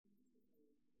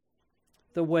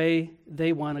the way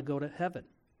they want to go to heaven.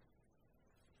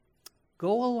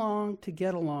 Go along to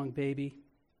get along, baby.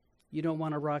 You don't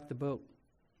want to rock the boat.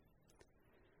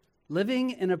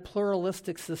 Living in a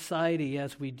pluralistic society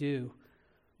as we do,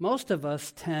 most of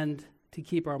us tend to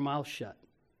keep our mouths shut.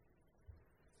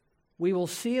 We will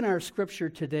see in our scripture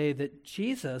today that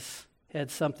Jesus had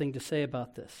something to say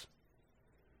about this.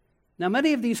 Now,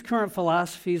 many of these current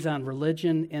philosophies on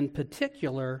religion in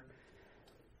particular,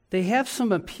 they have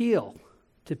some appeal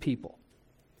to people.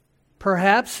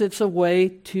 Perhaps it's a way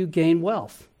to gain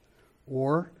wealth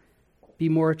or be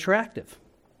more attractive,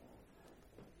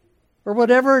 or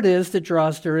whatever it is that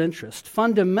draws their interest.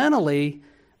 Fundamentally,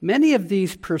 many of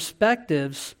these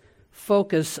perspectives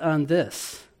focus on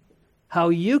this: how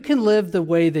you can live the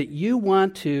way that you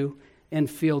want to and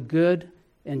feel good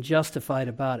and justified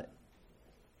about it.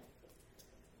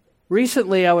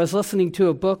 Recently, I was listening to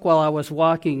a book while I was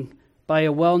walking by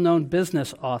a well-known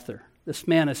business author. This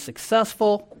man is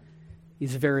successful,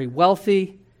 he's very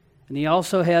wealthy, and he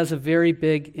also has a very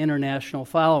big international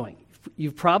following.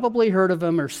 You've probably heard of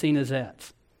him or seen his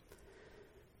ads.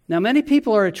 Now, many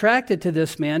people are attracted to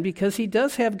this man because he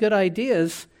does have good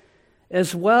ideas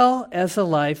as well as a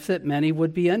life that many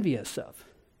would be envious of.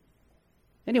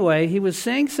 Anyway, he was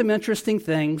saying some interesting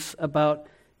things about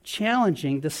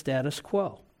challenging the status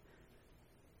quo.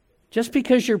 Just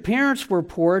because your parents were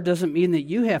poor doesn't mean that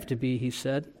you have to be, he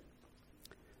said.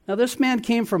 Now, this man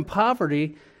came from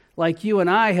poverty like you and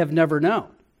I have never known,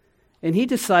 and he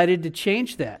decided to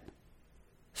change that.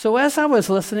 So as I was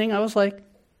listening, I was like,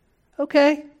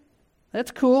 okay,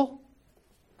 that's cool.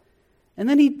 And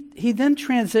then he then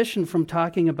transitioned from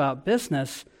talking about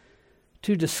business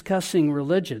to discussing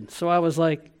religion. So I was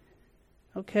like,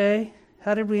 okay,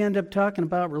 how did we end up talking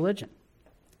about religion?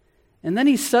 And then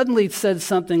he suddenly said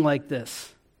something like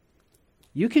this: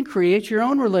 you can create your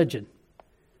own religion.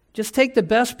 Just take the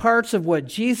best parts of what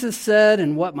Jesus said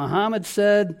and what Muhammad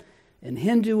said and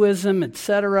Hinduism,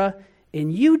 etc.,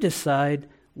 and you decide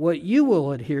what you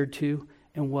will adhere to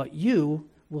and what you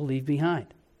will leave behind.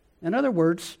 In other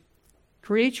words,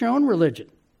 create your own religion.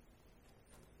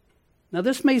 Now,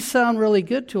 this may sound really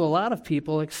good to a lot of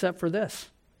people, except for this.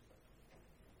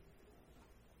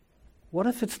 What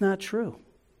if it's not true?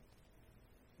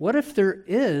 What if there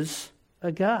is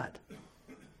a God?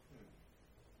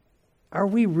 Are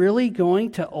we really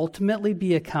going to ultimately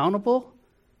be accountable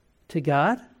to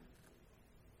God?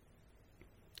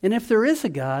 And if there is a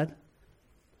God,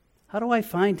 how do I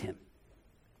find him?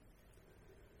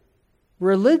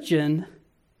 Religion,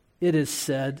 it is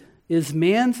said, is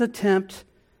man's attempt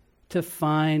to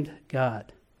find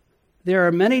God. There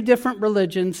are many different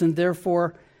religions and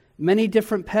therefore many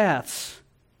different paths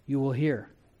you will hear.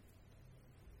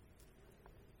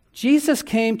 Jesus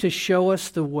came to show us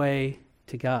the way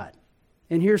to God.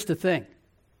 And here's the thing: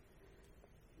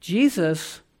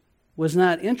 Jesus was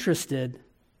not interested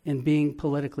in being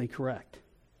politically correct.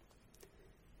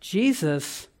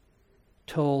 Jesus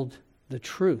told the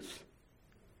truth.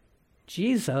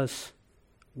 Jesus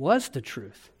was the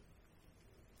truth.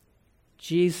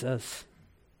 Jesus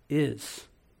is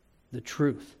the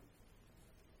truth.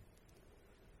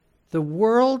 The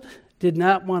world did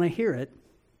not want to hear it,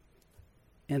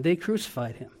 and they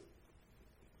crucified him.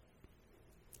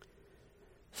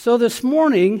 So this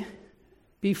morning,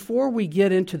 before we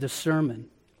get into the sermon,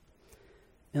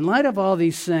 in light of all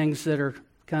these things that are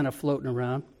kind of floating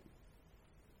around,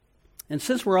 and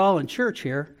since we're all in church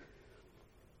here,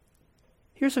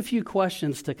 here's a few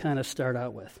questions to kind of start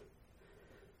out with.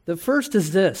 The first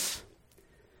is this: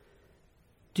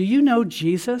 do you know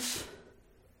Jesus?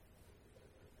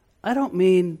 I don't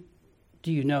mean,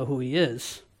 do you know who he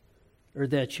is, or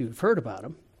that you've heard about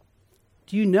him?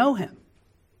 Do you know him?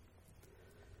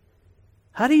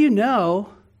 How do you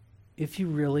know if you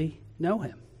really know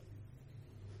him?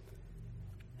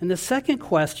 And the second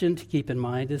question to keep in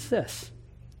mind is this: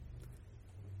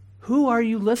 who are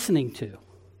you listening to?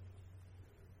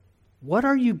 What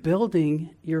are you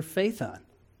building your faith on?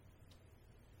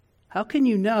 How can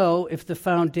you know if the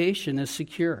foundation is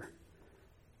secure?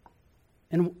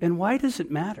 And why does it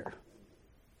matter?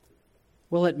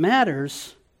 Well, it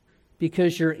matters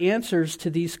because your answers to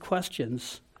these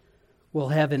questions will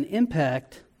have an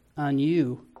impact on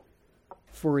you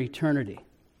for eternity.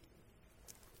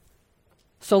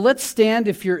 So let's stand,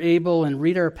 if you're able, and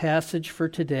read our passage for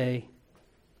today,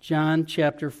 John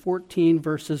chapter 14,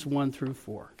 verses 1 through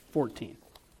 14.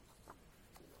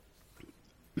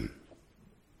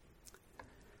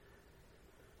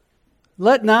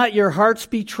 Let not your hearts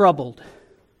be troubled.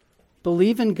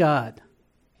 Believe in God.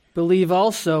 Believe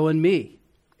also in me.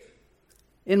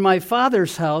 In my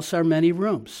Father's house are many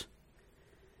rooms.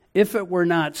 If it were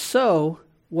not so,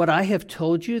 would I have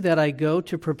told you that I go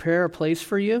to prepare a place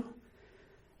for you?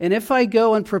 And if I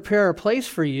go and prepare a place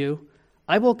for you,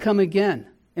 I will come again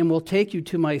and will take you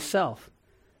to myself,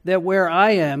 that where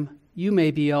I am, you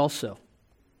may be also.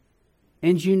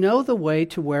 And you know the way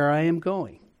to where I am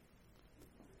going.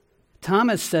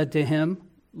 Thomas said to him,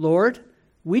 Lord,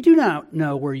 we do not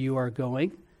know where you are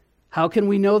going. How can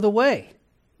we know the way?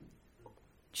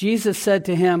 Jesus said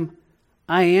to him,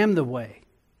 I am the way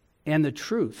and the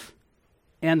truth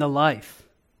and the life.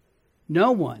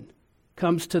 No one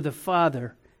comes to the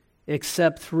Father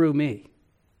except through me.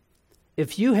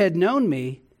 If you had known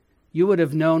me, you would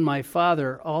have known my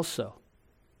Father also.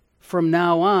 From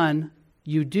now on,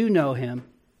 you do know him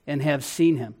and have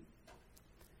seen him.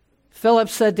 Philip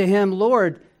said to him,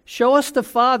 Lord, show us the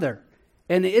Father,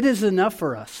 and it is enough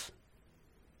for us.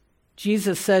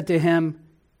 Jesus said to him,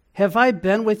 have I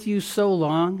been with you so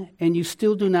long, and you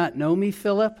still do not know me,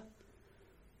 Philip?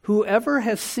 Whoever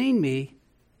has seen me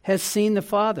has seen the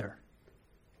Father.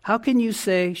 How can you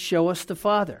say, show us the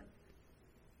Father?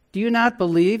 Do you not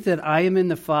believe that I am in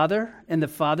the Father, and the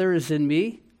Father is in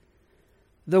me?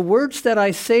 The words that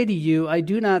I say to you, I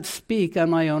do not speak on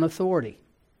my own authority,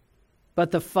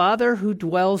 but the Father who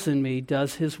dwells in me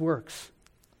does his works.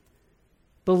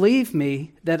 Believe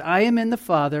me that I am in the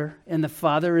Father, and the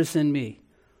Father is in me,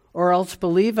 or else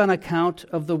believe on account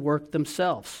of the work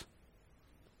themselves.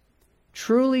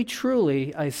 Truly,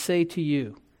 truly, I say to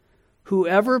you,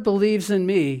 whoever believes in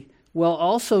me will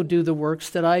also do the works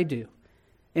that I do,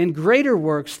 and greater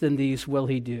works than these will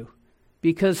he do,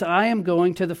 because I am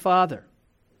going to the Father.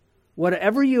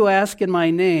 Whatever you ask in my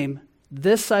name,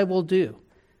 this I will do,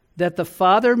 that the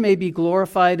Father may be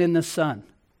glorified in the Son.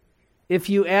 If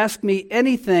you ask me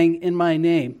anything in my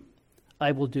name,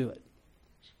 I will do it.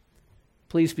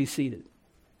 Please be seated.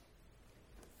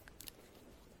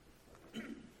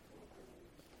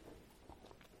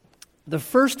 The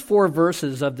first 4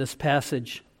 verses of this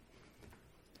passage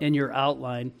in your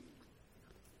outline,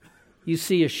 you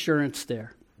see assurance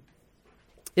there.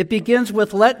 It begins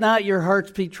with, let not your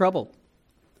hearts be troubled.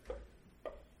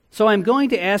 So I'm going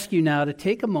to ask you now to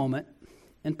take a moment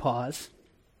and pause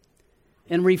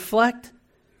and reflect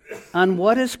on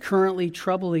what is currently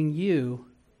troubling you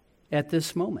at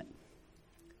this moment.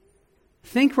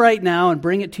 Think right now and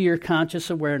bring it to your conscious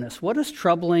awareness. What is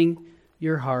troubling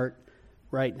your heart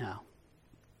right now?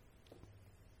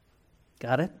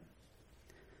 Got it?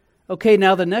 Okay,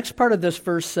 now the next part of this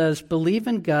verse says, believe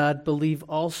in God, believe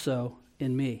also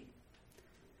in me.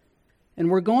 And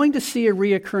we're going to see a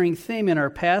reoccurring theme in our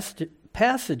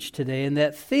passage today, and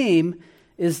that theme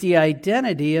is the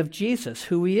identity of Jesus,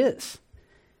 who he is.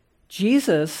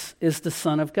 Jesus is the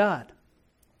Son of God.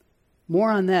 More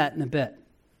on that in a bit.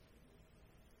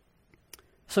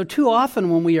 So too often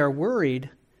when we are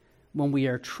worried, when we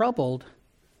are troubled,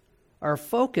 our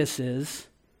focus is,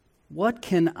 what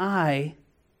can I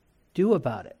do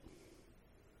about it?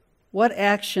 What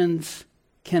actions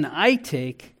can I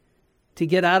take to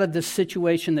get out of this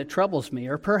situation that troubles me?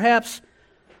 Or perhaps,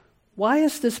 why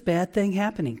is this bad thing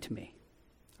happening to me?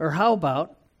 Or how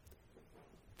about,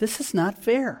 this is not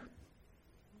fair?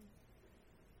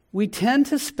 We tend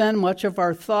to spend much of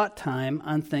our thought time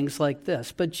on things like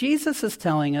this, but Jesus is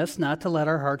telling us not to let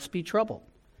our hearts be troubled.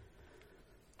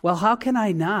 Well, how can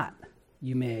I not,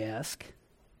 you may ask?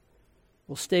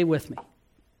 Well, stay with me.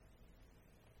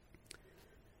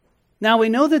 Now, we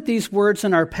know that these words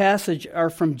in our passage are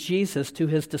from Jesus to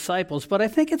his disciples, but I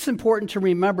think it's important to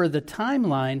remember the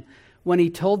timeline when he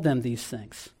told them these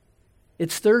things.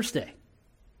 It's Thursday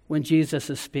when Jesus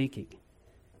is speaking,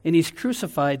 and he's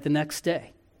crucified the next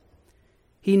day.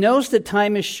 He knows that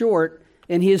time is short,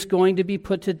 and he is going to be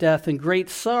put to death, and great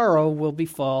sorrow will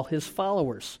befall his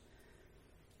followers.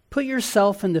 Put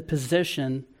yourself in the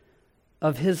position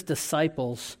of his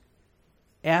disciples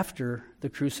after the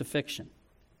crucifixion.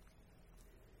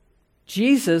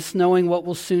 Jesus, knowing what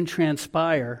will soon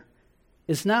transpire,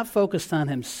 is not focused on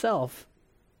himself,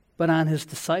 but on his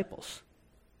disciples.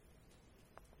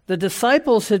 The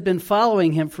disciples had been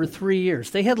following him for 3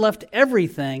 years. They had left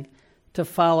everything to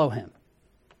follow him.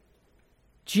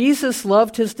 Jesus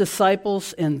loved his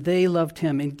disciples, and they loved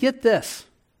him. And get this,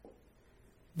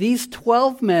 these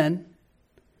 12 men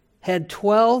had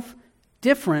 12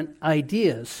 different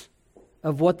ideas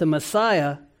of what the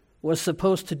Messiah was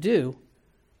supposed to do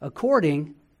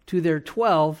according to their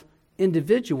 12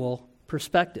 individual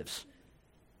perspectives.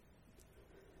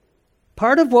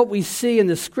 Part of what we see in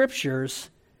the scriptures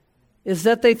is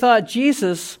that they thought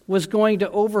Jesus was going to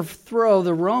overthrow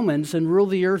the Romans and rule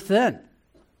the earth then.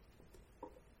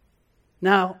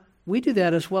 Now, we do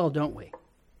that as well, don't we?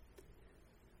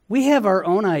 We have our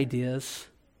own ideas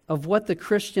of what the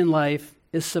Christian life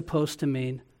is supposed to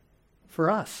mean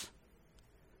for us.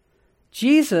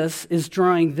 Jesus is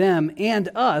drawing them and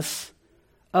us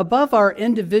above our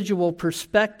individual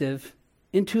perspective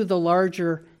into the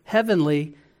larger,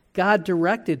 heavenly,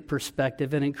 God-directed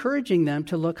perspective and encouraging them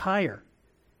to look higher.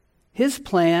 His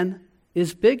plan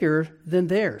is bigger than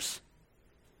theirs.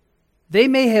 They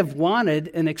may have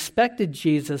wanted and expected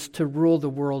Jesus to rule the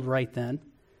world right then,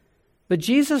 but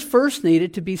Jesus first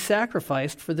needed to be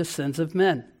sacrificed for the sins of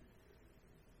men.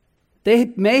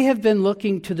 They may have been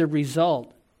looking to the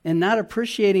result and not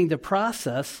appreciating the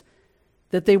process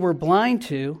that they were blind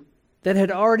to that had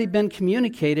already been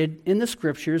communicated in the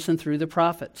Scriptures and through the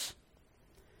prophets.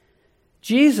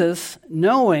 Jesus,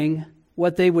 knowing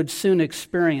what they would soon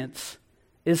experience,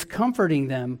 is comforting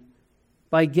them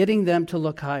by getting them to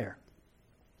look higher.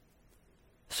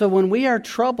 So when we are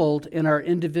troubled in our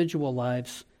individual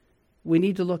lives, we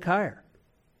need to look higher.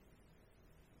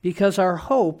 Because our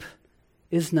hope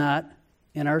is not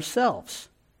in ourselves.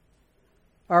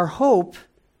 Our hope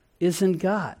is in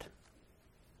God.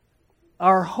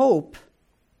 Our hope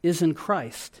is in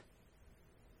Christ.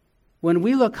 When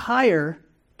we look higher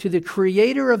to the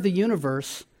Creator of the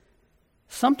universe,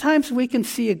 sometimes we can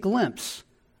see a glimpse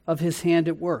of His hand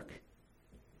at work.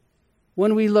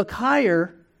 When we look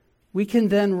higher, we can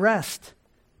then rest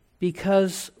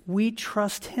because we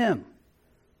trust Him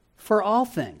for all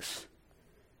things,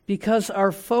 because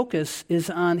our focus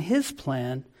is on His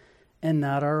plan and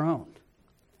not our own.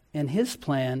 And His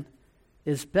plan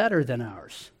is better than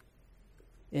ours.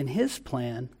 And His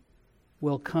plan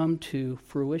will come to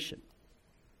fruition.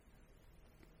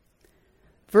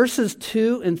 Verses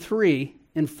 2 and 3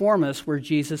 inform us where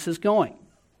Jesus is going.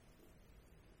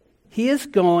 He is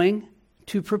going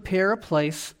to prepare a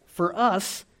place for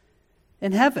us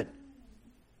in heaven.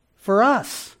 For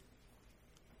us.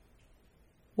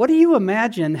 What do you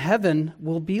imagine heaven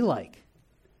will be like?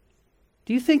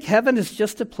 Do you think heaven is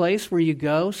just a place where you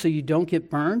go so you don't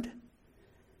get burned?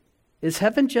 Is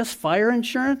heaven just fire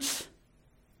insurance?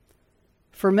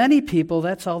 For many people,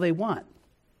 that's all they want.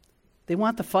 They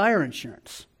want the fire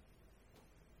insurance.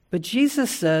 But Jesus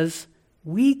says,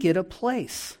 we get a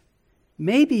place.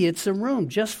 Maybe it's a room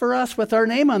just for us with our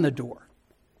name on the door.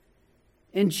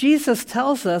 And Jesus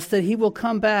tells us that He will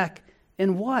come back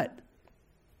and what?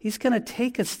 He's going to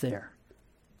take us there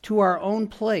to our own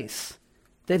place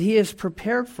that He has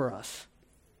prepared for us.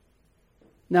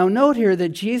 Now note here that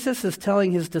Jesus is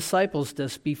telling His disciples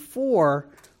this before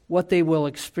what they will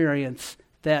experience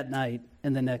that night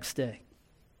and the next day.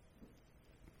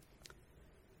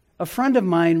 A friend of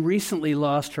mine recently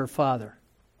lost her father.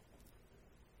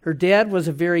 Her dad was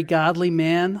a very godly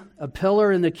man, a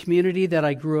pillar in the community that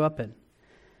I grew up in.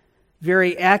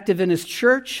 Very active in his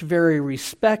church, very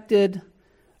respected,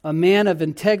 a man of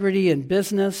integrity in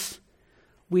business.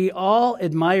 We all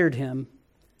admired him.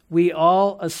 We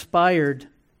all aspired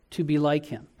to be like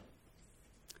him.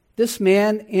 This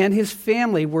man and his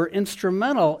family were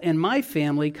instrumental in my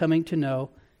family coming to know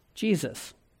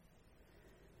Jesus.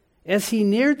 As he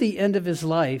neared the end of his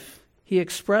life, he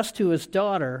expressed to his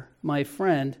daughter, my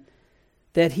friend,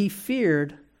 that he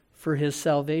feared for his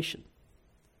salvation.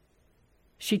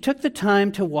 She took the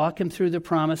time to walk him through the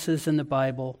promises in the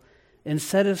Bible and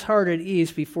set his heart at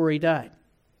ease before he died.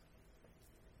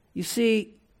 You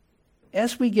see,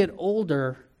 as we get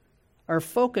older, our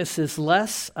focus is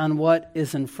less on what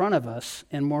is in front of us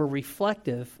and more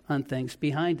reflective on things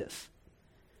behind us.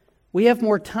 We have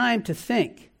more time to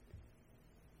think,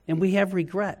 and we have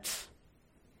regrets.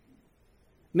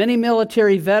 Many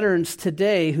military veterans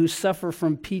today who suffer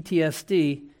from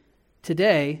PTSD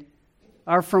today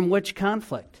are from which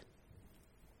conflict?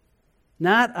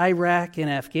 Not Iraq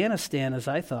and Afghanistan, as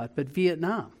I thought, but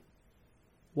Vietnam.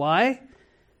 Why?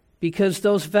 Because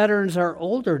those veterans are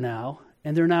older now,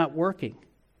 and they're not working.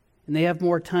 And they have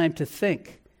more time to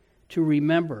think, to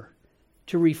remember,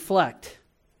 to reflect.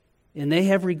 And they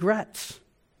have regrets.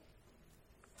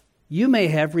 You may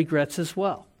have regrets as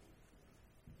well.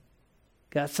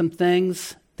 Got some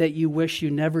things that you wish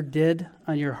you never did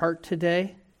on your heart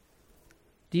today?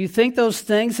 Do you think those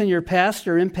things in your past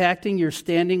are impacting your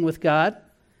standing with God?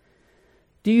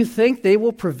 Do you think they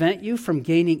will prevent you from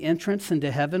gaining entrance into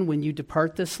heaven when you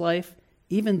depart this life,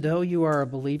 even though you are a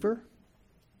believer?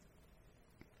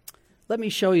 Let me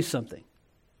show you something.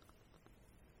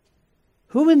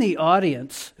 Who is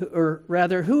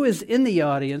in the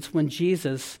audience when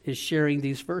Jesus is sharing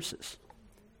these verses?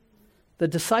 The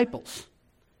disciples.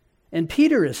 And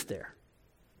Peter is there.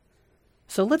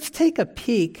 So let's take a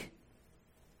peek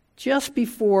just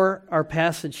before our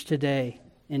passage today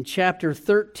in chapter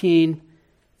 13,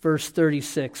 verse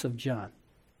 36 of John.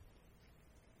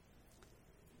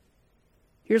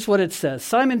 Here's what it says.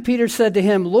 Simon Peter said to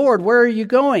him, "Lord, where are you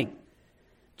going?"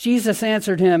 Jesus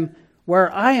answered him,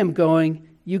 "Where I am going,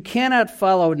 you cannot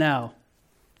follow now,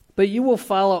 but you will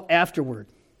follow afterward."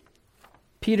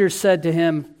 Peter said to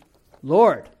him,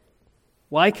 "Lord,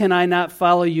 why can I not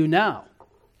follow you now?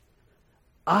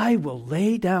 I will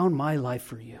lay down my life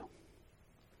for you."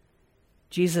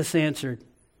 Jesus answered,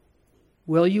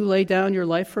 "Will you lay down your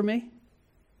life for me?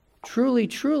 Truly,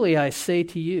 truly, I say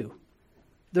to you,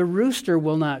 the rooster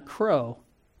will not crow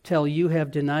till you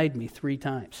have denied me 3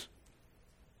 times."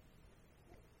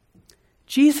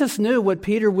 Jesus knew what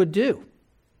Peter would do.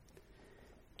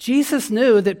 Jesus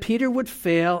knew that Peter would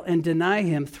fail and deny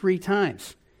him 3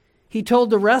 times. He told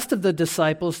the rest of the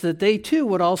disciples that they too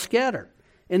would all scatter.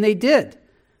 And they did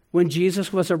when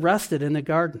Jesus was arrested in the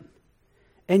garden.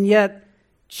 And yet,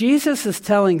 Jesus is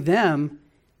telling them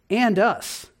and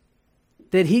us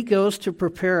that he goes to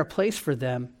prepare a place for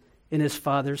them in his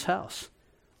Father's house.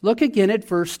 Look again at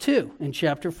verse 2 in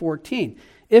chapter 14.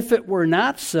 "If it were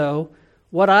not so,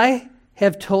 would I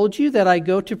have told you that I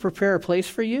go to prepare a place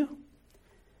for you?"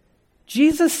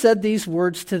 Jesus said these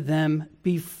words to them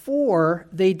before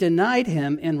they denied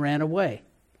him and ran away.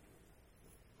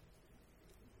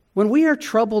 When we are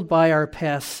troubled by our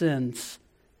past sins,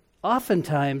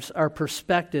 oftentimes our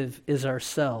perspective is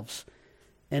ourselves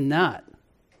and not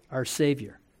our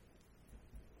Savior.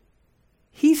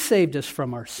 He saved us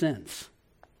from our sins,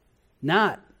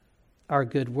 not our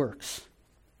good works.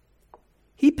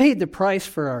 He paid the price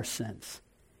for our sins.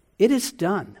 It is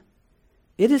done.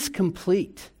 It is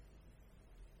complete.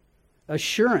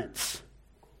 Assurance.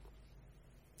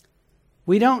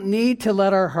 We don't need to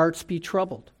let our hearts be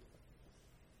troubled.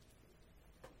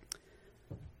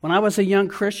 When I was a young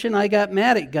Christian, I got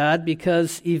mad at God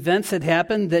because events had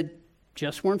happened that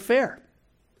just weren't fair.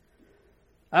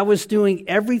 I was doing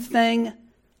everything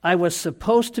I was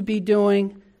supposed to be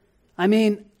doing.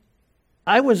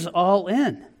 I was all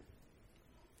in.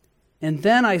 And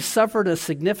then I suffered a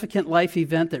significant life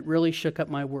event that really shook up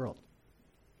my world.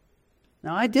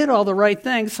 Now, I did all the right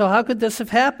things, so how could this have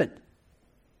happened?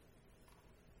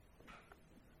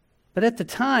 But at the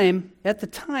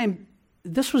time,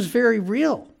 this was very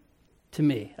real to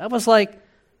me. I was like,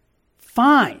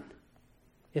 fine.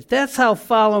 If that's how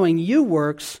following you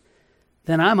works,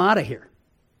 then I'm out of here.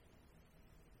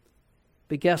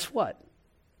 But guess what?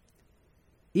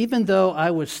 Even though I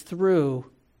was through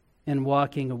and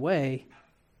walking away,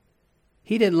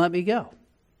 he didn't let me go.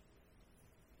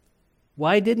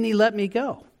 Why didn't he let me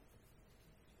go?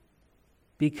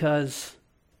 Because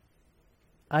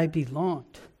I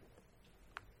belonged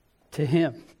to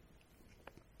him.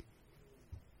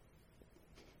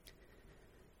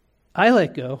 I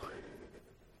let go,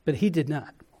 but he did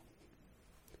not.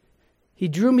 He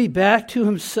drew me back to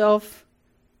himself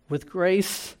with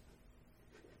grace,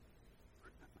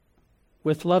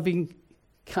 with loving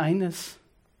kindness,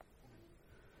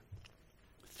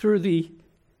 through the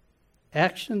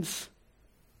actions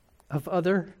of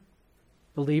other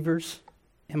believers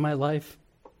in my life.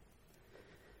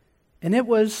 And it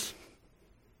was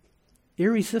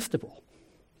irresistible.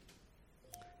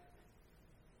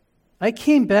 I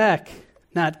came back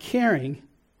not caring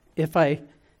if I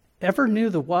ever knew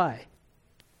the why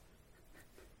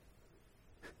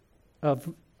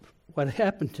of what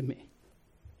happened to me.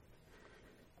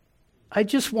 I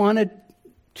just wanted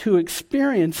to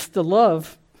experience the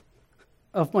love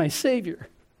of my Savior,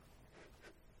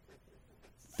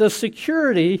 the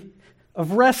security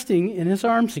of resting in his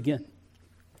arms again.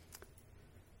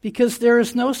 Because there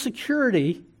is no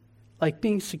security like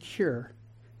being secure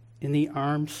in the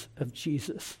arms of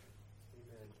Jesus.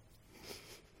 Amen.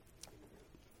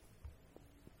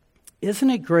 Isn't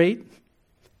it great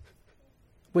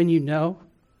when you know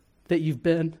that you've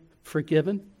been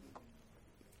forgiven?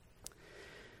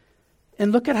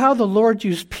 And look at how the Lord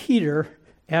used Peter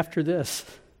after this.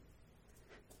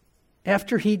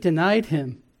 After he denied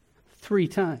him 3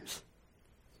 times.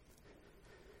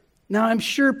 Now, I'm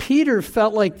sure Peter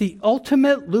felt like the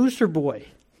ultimate loser boy.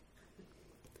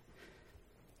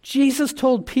 Jesus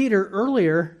told Peter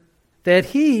earlier that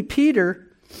he, Peter,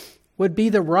 would be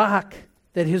the rock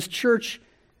that his church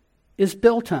is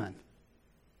built on.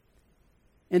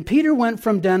 And Peter went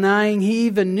from denying he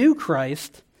even knew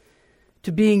Christ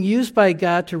to being used by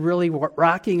God to really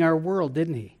rocking our world,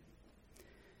 didn't he?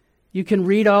 You can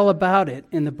read all about it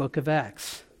in the book of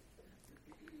Acts.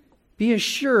 Be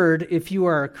assured, if you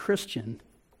are a Christian,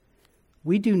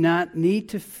 we do not need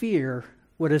to fear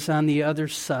what is on the other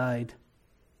side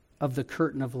of the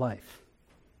curtain of life.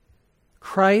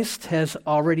 Christ has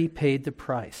already paid the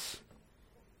price.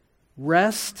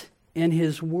 rest in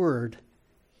His Word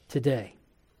today.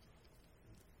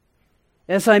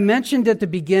 As I mentioned at the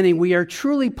beginning, we are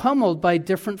truly pummeled by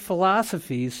different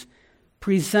philosophies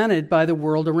presented by the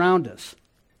world around us.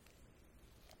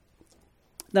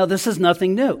 Now, this is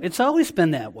nothing new. It's always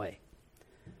been that way.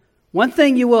 One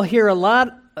thing you will hear a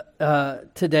lot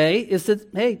today is that,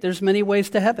 hey, there's many ways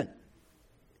to heaven.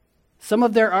 Some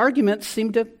of their arguments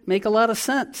seem to make a lot of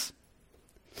sense.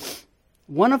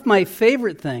 One of my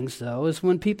favorite things, though, is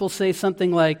when people say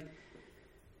something like,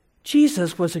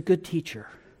 Jesus was a good teacher,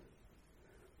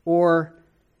 or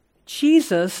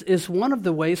Jesus is one of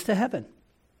the ways to heaven.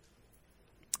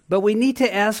 But we need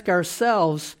to ask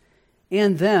ourselves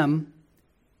and them,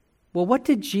 well, what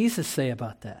did Jesus say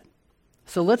about that?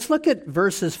 So let's look at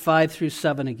verses 5 through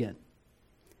 7 again.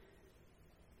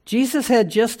 Jesus had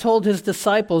just told his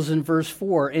disciples in verse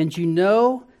 4, and you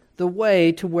know the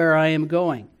way to where I am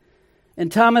going.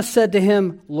 And Thomas said to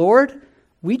him, Lord,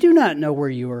 we do not know where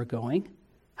you are going.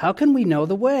 How can we know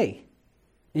the way?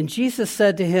 And Jesus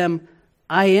said to him,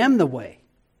 I am the way,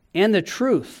 and the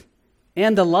truth,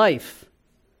 and the life.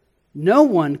 No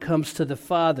one comes to the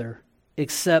Father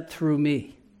except through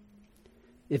me.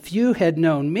 If you had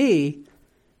known me,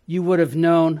 you would have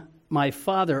known my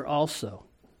Father also.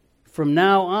 From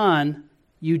now on,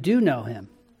 you do know him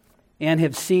and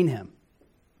have seen him.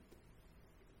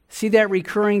 See that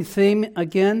recurring theme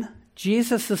again?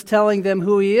 Jesus is telling them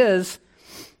who he is,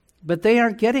 but they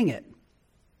aren't getting it.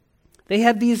 They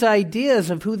have these ideas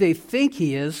of who they think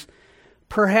he is,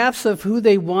 perhaps of who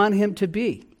they want him to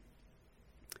be.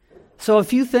 So a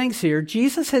few things here.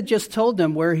 Jesus had just told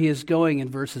them where he is going in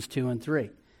verses 2 and 3.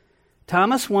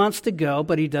 Thomas wants to go,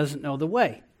 but he doesn't know the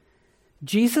way.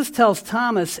 Jesus tells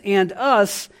Thomas and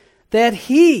us that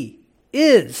he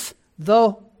is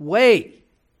the way.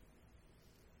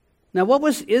 Now, what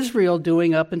was Israel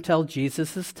doing up until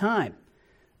Jesus' time?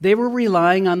 They were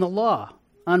relying on the law,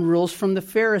 on rules from the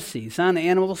Pharisees, on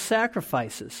animal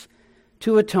sacrifices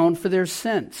to atone for their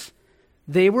sins.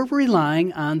 They were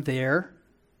relying on their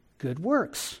good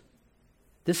works.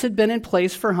 This had been in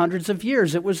place for hundreds of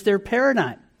years. It was their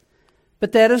paradigm.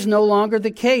 But that is no longer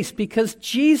the case because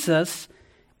Jesus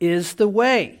is the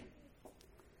way.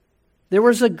 There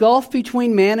was a gulf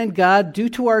between man and God due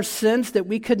to our sins that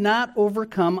we could not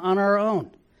overcome on our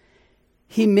own.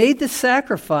 He made the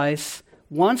sacrifice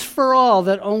once for all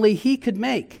that only he could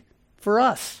make for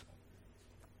us.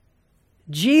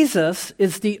 Jesus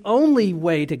is the only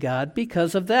way to God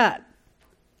because of that.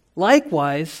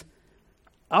 Likewise,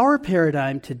 our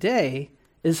paradigm today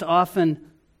is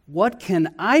often, what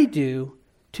can I do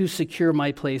to secure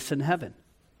my place in heaven?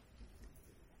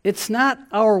 It's not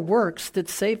our works that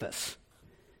save us.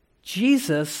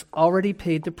 Jesus already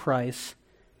paid the price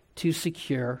to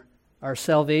secure our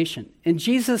salvation. And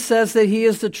Jesus says that he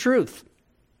is the truth.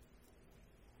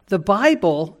 The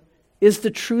Bible is the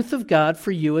truth of God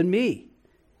for you and me.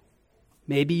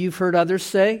 Maybe you've heard others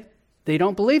say they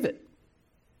don't believe it.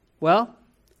 Well,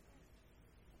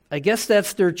 I guess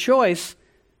that's their choice,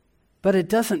 but it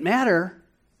doesn't matter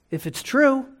if it's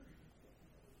true.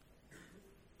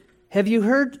 Have you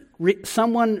heard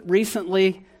someone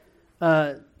recently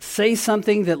say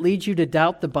something that leads you to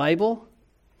doubt the Bible?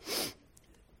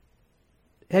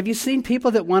 Have you seen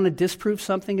people that want to disprove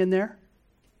something in there?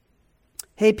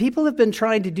 Hey, people have been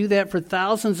trying to do that for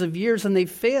thousands of years and they've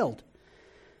failed.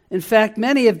 In fact,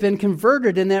 many have been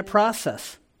converted in that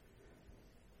process.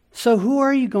 So who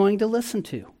are you going to listen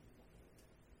to?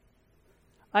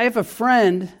 I have a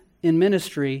friend in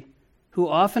ministry who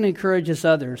often encourages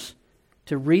others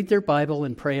to read their Bible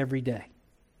and pray every day.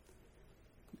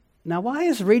 Now, why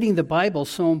is reading the Bible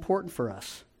so important for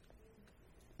us?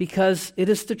 Because it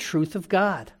is the truth of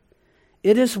God.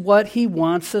 It is what he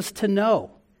wants us to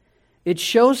know. It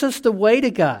shows us the way to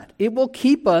God. It will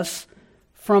keep us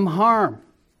from harm.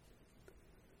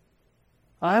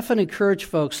 I often encourage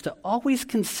folks to always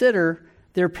consider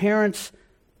their parents'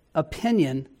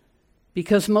 opinion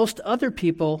because most other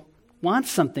people want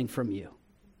something from you.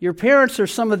 Your parents are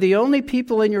some of the only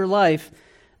people in your life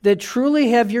that truly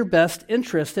have your best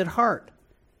interest at heart.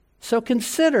 So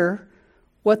consider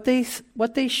what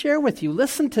they share with you.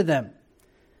 Listen to them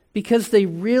because they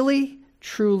really,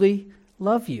 truly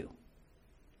love you.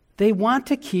 They want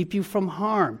to keep you from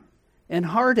harm and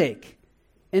heartache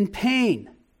and pain.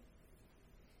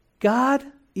 God,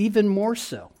 even more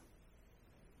so.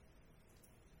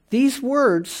 These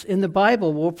words in the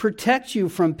Bible will protect you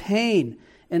from pain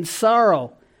and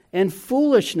sorrow and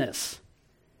foolishness.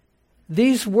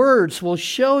 These words will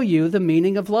show you the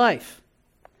meaning of life.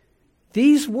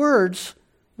 These words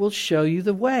will show you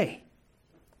the way.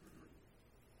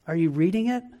 Are you reading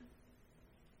it?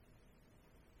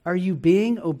 Are you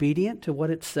being obedient to what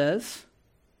it says?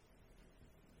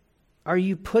 Are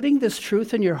you putting this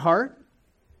truth in your heart?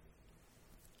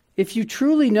 If you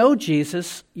truly know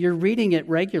Jesus, you're reading it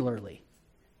regularly.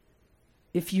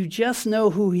 If you just know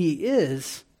who he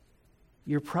is,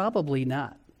 you're probably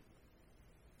not.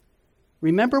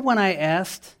 Remember when I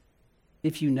asked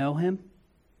if you know him?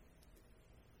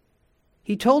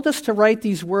 He told us to write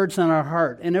these words on our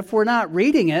heart, and if we're not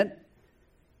reading it,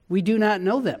 we do not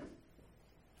know them.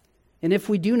 And if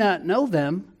we do not know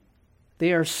them,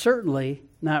 they are certainly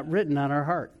not written on our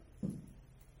heart.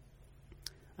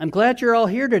 I'm glad you're all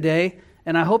here today,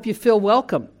 and I hope you feel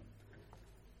welcome.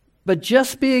 But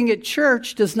just being at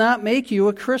church does not make you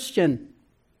a Christian.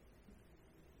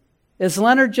 As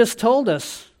Leonard just told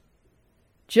us,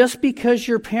 just because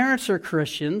your parents are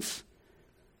Christians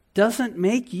doesn't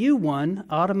make you one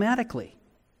automatically.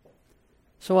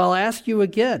 So I'll ask you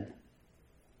again,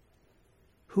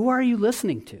 who are you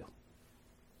listening to?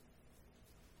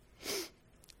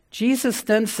 Jesus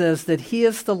then says that he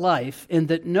is the life and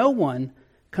that no one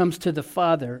comes to the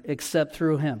Father except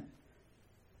through him.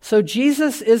 So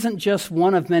Jesus isn't just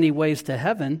one of many ways to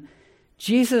heaven.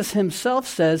 Jesus himself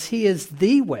says he is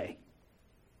the way.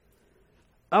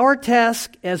 Our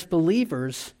task as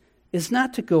believers is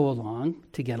not to go along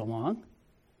to get along.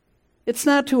 It's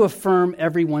not to affirm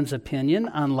everyone's opinion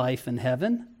on life in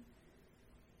heaven.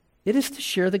 It is to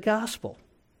share the gospel.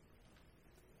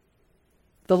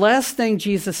 The last thing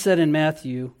Jesus said in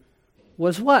Matthew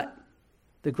was what?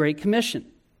 The Great Commission.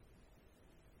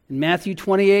 In Matthew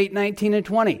 28:19 and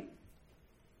 20,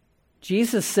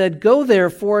 Jesus said, "Go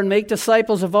therefore and make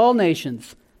disciples of all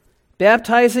nations,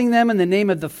 baptizing them in the name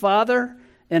of the Father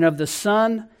and of the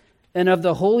Son and of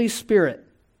the Holy Spirit,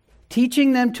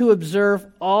 teaching them to observe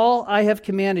all I have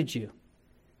commanded you.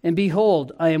 And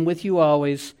behold, I am with you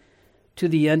always to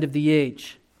the end of the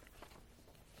age."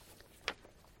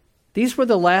 These were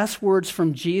the last words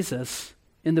from Jesus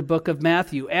in the book of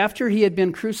Matthew, after he had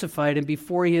been crucified and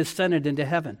before he ascended into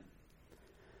heaven.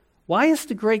 Why is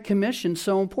the Great Commission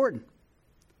so important?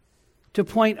 To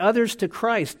point others to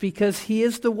Christ, because he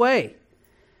is the way,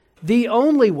 the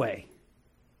only way.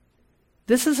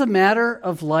 This is a matter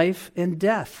of life and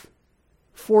death,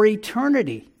 for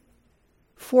eternity,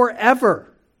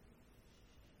 forever.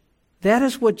 That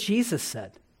is what Jesus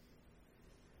said.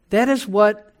 That is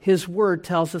what his word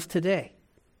tells us today.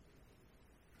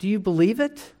 Do you believe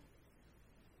it?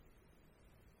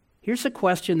 Here's a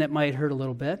question that might hurt a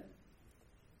little bit.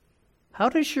 How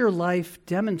does your life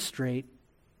demonstrate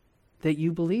that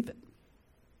you believe it?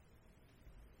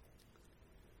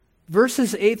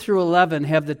 Verses 8 through 11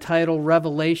 have the title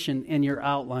Revelation in your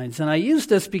outlines. And I use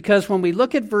this because when we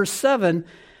look at verse 7,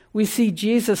 we see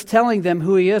Jesus telling them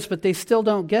who he is, but they still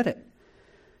don't get it.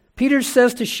 Peter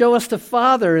says to show us the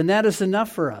Father, and that is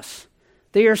enough for us.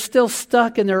 They are still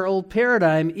stuck in their old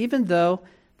paradigm, even though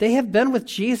they have been with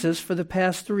Jesus for the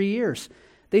past 3 years.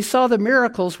 They saw the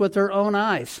miracles with their own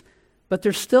eyes, but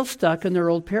they're still stuck in their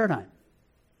old paradigm.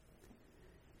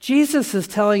 Jesus is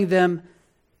telling them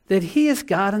that he is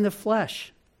God in the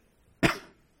flesh.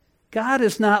 God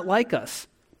is not like us.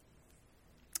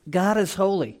 God is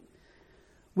holy.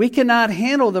 We cannot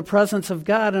handle the presence of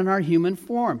God in our human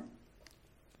form.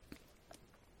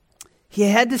 He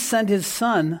had to send his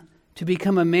Son to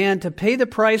become a man to pay the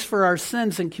price for our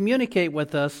sins and communicate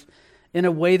with us in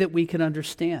a way that we can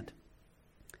understand.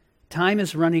 Time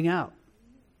is running out.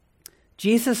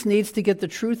 Jesus needs to get the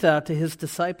truth out to his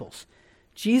disciples.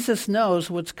 Jesus knows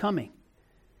what's coming.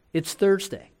 It's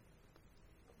Thursday.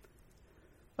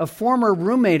 A former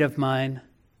roommate of mine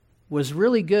was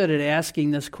really good at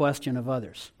asking this question of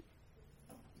others.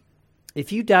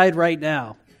 If you died right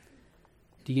now,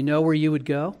 do you know where you would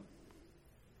go?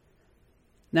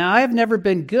 Now, I have never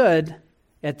been good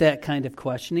at that kind of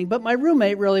questioning, but my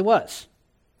roommate really was.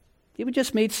 He would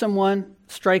just meet someone,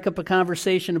 strike up a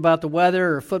conversation about the weather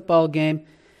or a football game,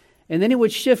 and then he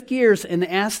would shift gears and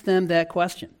ask them that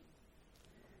question.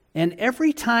 And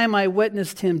every time I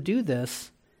witnessed him do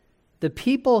this, the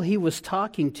people he was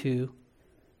talking to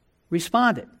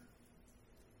responded.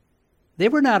 They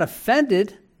were not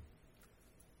offended.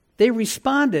 They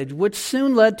responded, which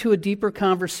soon led to a deeper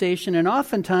conversation, and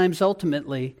oftentimes,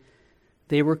 ultimately,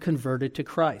 they were converted to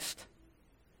Christ.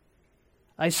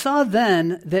 I saw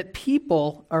then that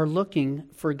people are looking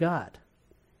for God,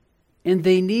 and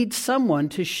they need someone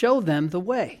to show them the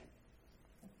way.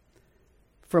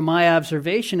 From my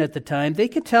observation at the time, they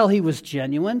could tell he was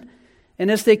genuine,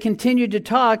 and as they continued to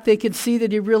talk, they could see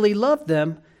that he really loved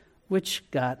them, which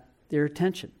got their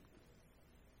attention.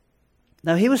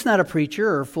 Now, he was not a preacher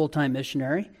or a full-time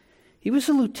missionary. He was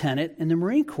a lieutenant in the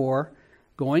Marine Corps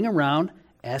going around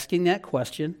asking that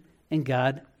question, and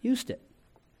God used it.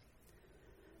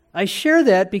 I share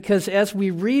that because as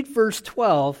we read verse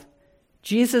 12,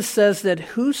 Jesus says that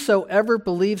whosoever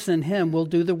believes in him will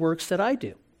do the works that I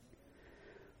do.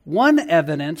 One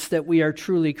evidence that we are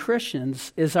truly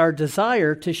Christians is our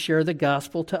desire to share the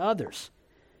gospel to others.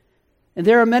 And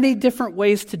there are many different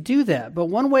ways to do that, but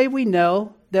one way we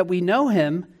know that we know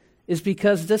him is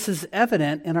because this is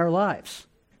evident in our lives.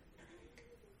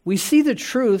 We see the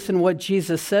truth in what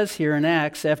Jesus says here in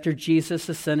Acts after Jesus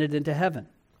ascended into heaven.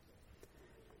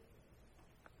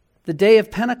 The day of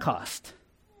Pentecost.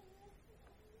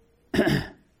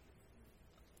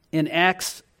 In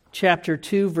Acts chapter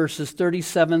 2, verses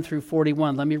 37 through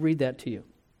 41. Let me read that to you.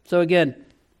 So again,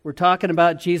 we're talking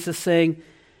about Jesus saying,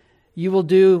 you will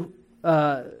do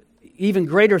even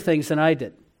greater things than I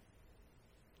did.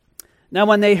 Now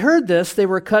when they heard this, they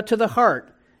were cut to the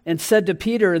heart and said to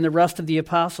Peter and the rest of the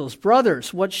apostles,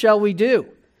 brothers, what shall we do?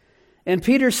 And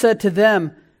Peter said to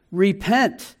them,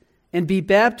 repent and be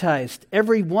baptized,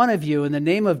 every one of you, in the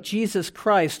name of Jesus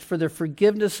Christ for the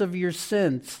forgiveness of your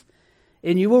sins,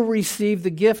 and you will receive the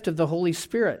gift of the Holy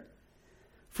Spirit.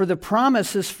 For the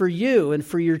promise is for you and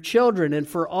for your children and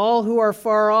for all who are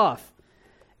far off,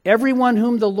 everyone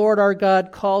whom the Lord our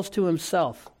God calls to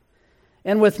himself.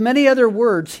 And with many other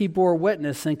words he bore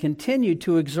witness and continued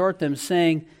to exhort them,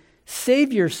 saying,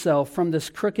 save yourself from this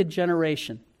crooked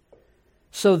generation.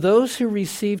 So those who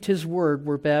received his word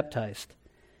were baptized,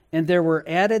 and there were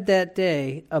added that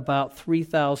day about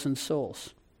 3,000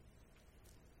 souls.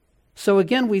 So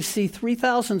again, we see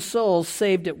 3,000 souls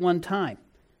saved at one time.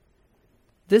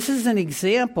 This is an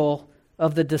example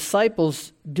of the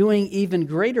disciples doing even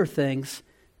greater things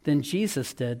than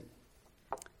Jesus did,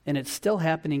 and it's still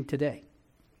happening today.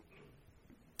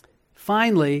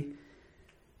 Finally,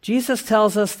 Jesus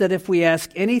tells us that if we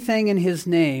ask anything in his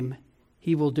name,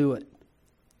 he will do it.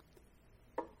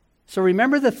 So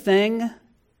remember the thing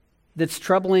that's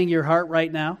troubling your heart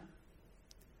right now?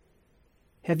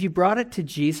 Have you brought it to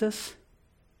Jesus?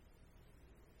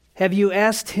 Have you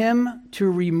asked him to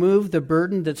remove the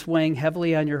burden that's weighing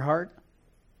heavily on your heart?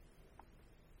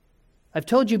 I've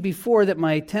told you before that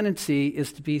my tendency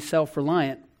is to be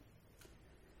self-reliant.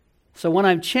 So when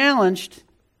I'm challenged,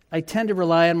 I tend to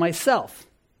rely on myself.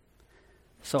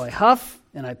 So I huff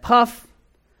and I puff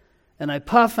and I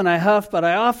puff and I huff, but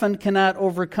I often cannot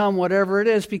overcome whatever it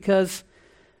is because,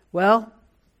 well,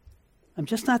 I'm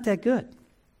just not that good.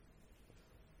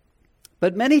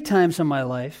 But many times in my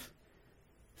life,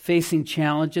 facing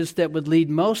challenges that would lead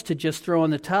most to just throw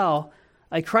in the towel,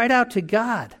 I cried out to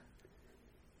God,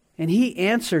 and he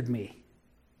answered me.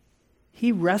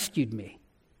 He rescued me.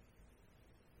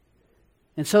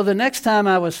 And so the next time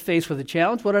I was faced with a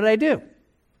challenge, what did I do?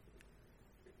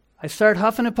 I started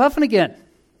huffing and puffing again,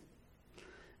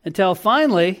 until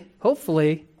finally,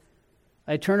 hopefully,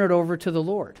 I turn it over to the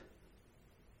Lord.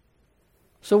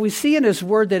 So we see in his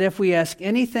word that if we ask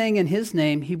anything in his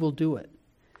name, he will do it.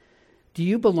 Do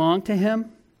you belong to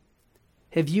him?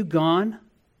 Have you gone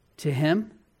to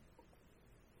him?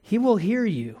 He will hear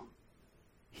you.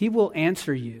 He will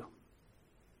answer you.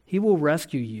 He will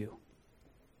rescue you.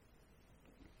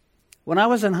 When I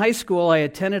was in high school, I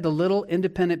attended a little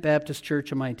independent Baptist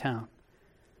church in my town.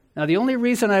 Now, the only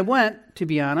reason I went, to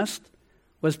be honest,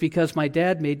 was because my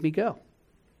dad made me go.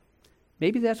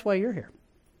 Maybe that's why you're here.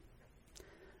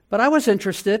 But I was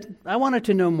interested. I wanted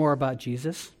to know more about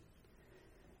Jesus.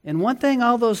 And one thing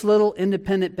all those little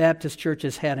independent Baptist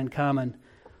churches had in common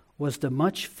was the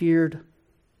much feared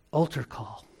altar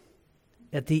call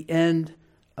at the end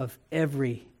of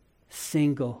every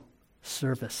single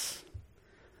service.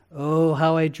 Oh,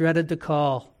 how I dreaded the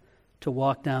call to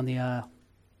walk down the aisle.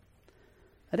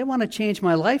 I didn't want to change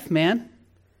my life, man.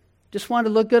 Just wanted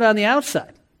to look good on the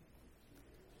outside.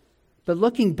 But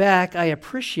looking back, I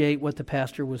appreciate what the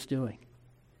pastor was doing.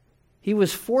 He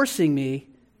was forcing me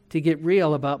to get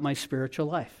real about my spiritual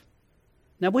life.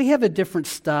 Now, we have a different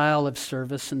style of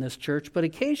service in this church, but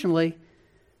occasionally,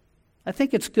 I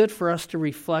think it's good for us to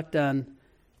reflect on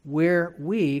where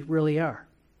we really are.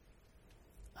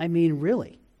 I mean,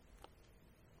 really.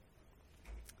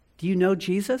 Do you know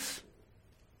Jesus?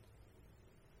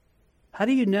 How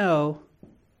do you know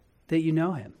that you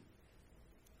know him?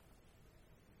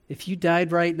 If you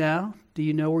died right now, do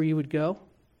you know where you would go?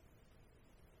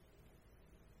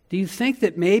 Do you think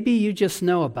that maybe you just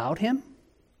know about him?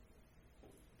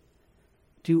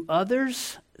 Do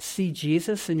others see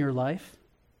Jesus in your life?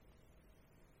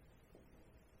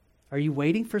 Are you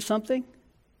waiting for something?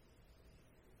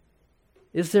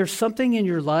 Is there something in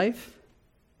your life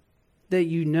that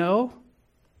you know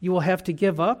you will have to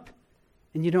give up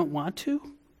and you don't want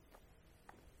to?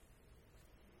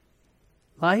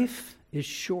 Life is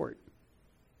short.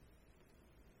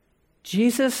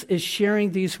 Jesus is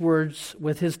sharing these words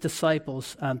with his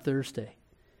disciples on Thursday,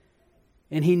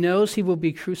 and he knows he will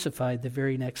be crucified the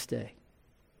very next day.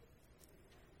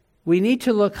 We need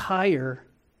to look higher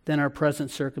than our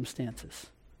present circumstances.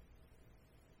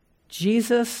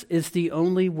 Jesus is the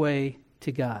only way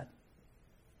to God.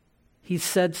 He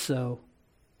said so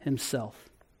himself.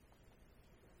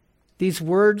 These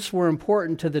words were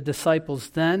important to the disciples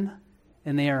then,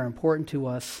 and they are important to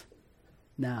us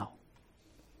now.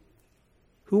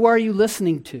 Who are you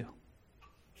listening to?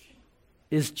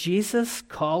 Is Jesus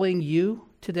calling you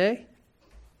today?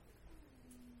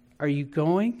 Are you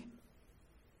going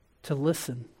to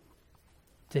listen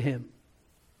to him?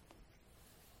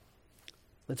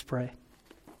 Let's pray.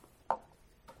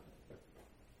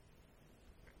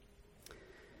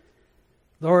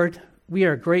 Lord, we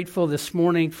are grateful this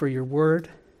morning for your word.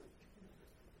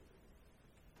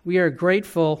 We are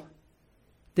grateful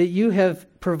that you have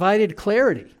provided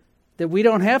clarity, that we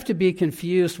don't have to be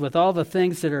confused with all the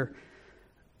things that are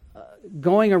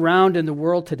going around in the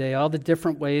world today, all the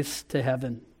different ways to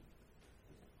heaven.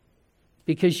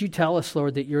 Because you tell us,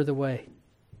 Lord, that you're the way.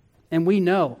 And we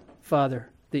know, Father,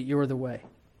 that you're the way.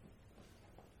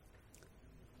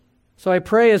 So I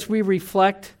pray as we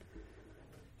reflect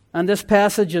on this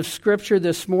passage of Scripture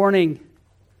this morning,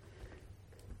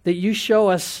 that you show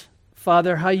us,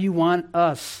 Father, how you want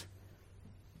us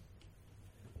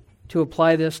to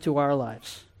apply this to our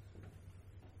lives.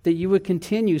 That you would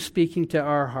continue speaking to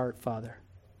our heart, Father.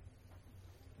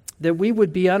 That we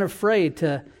would be unafraid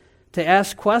to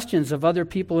ask questions of other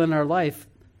people in our life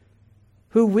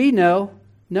who we know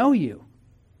you.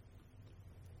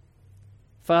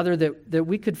 Father, that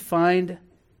we could find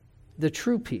the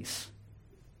true peace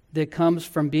that comes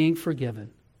from being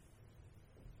forgiven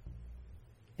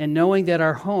and knowing that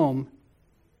our home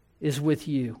is with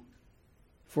you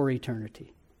for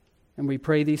eternity. And we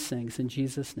pray these things in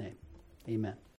Jesus' name. Amen.